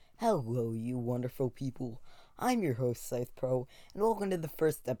Hello, you wonderful people. I'm your host, Scythe Pro, and welcome to the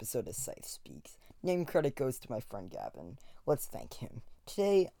first episode of ScytheSpeaks. Name credit goes to my friend Gavin. Let's thank him.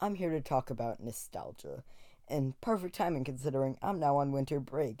 Today, I'm here to talk about nostalgia, and perfect timing considering I'm now on winter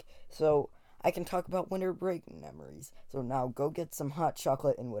break, so I can talk about winter break memories. So now go get some hot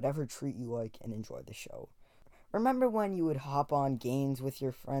chocolate and whatever treat you like and enjoy the show. Remember when you would hop on games with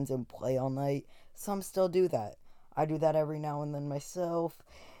your friends and play all night? Some still do that. I do that every now and then myself,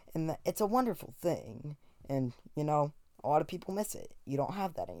 and it's a wonderful thing. And, a lot of people miss it. You don't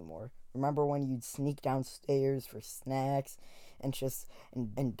have that anymore. Remember when you'd sneak downstairs for snacks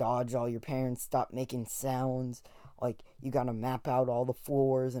and dodge all your parents, stop making sounds? Like, you gotta map out all the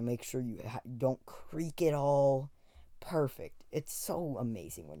floors and make sure you don't creak at all. Perfect. It's so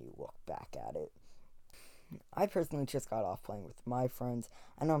amazing when you look back at it. I personally just got off playing with my friends.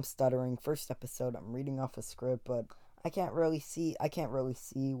 I know I'm stuttering. First episode, I'm reading off a script, but I can't really see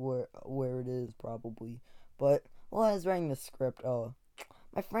where it is probably. But while I was writing the script,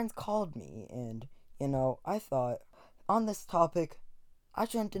 my friends called me, and I thought on this topic, I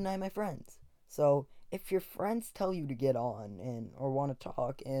shouldn't deny my friends. So if your friends tell you to get on and or want to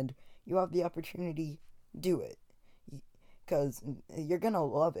talk, and you have the opportunity, do it because you're gonna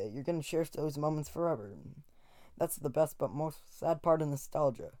love it. You're gonna cherish those moments forever. That's the best but most sad part of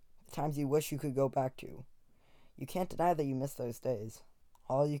nostalgia. The times you wish you could go back to. You can't deny that you miss those days.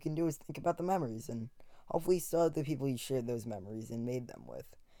 All you can do is think about the memories and hopefully still have the people you shared those memories and made them with.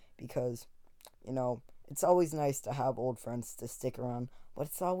 Because, it's always nice to have old friends to stick around, but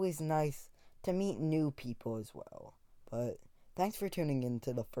it's always nice to meet new people as well. But thanks for tuning in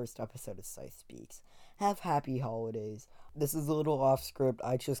to the first episode of Scythe Speaks. Have happy holidays. This is a little off script.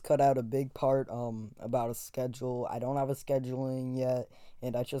 I just cut out a big part about a schedule. I don't have a scheduling yet,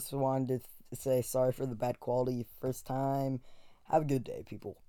 and I just wanted to say sorry for the bad quality first time. Have a good day, people.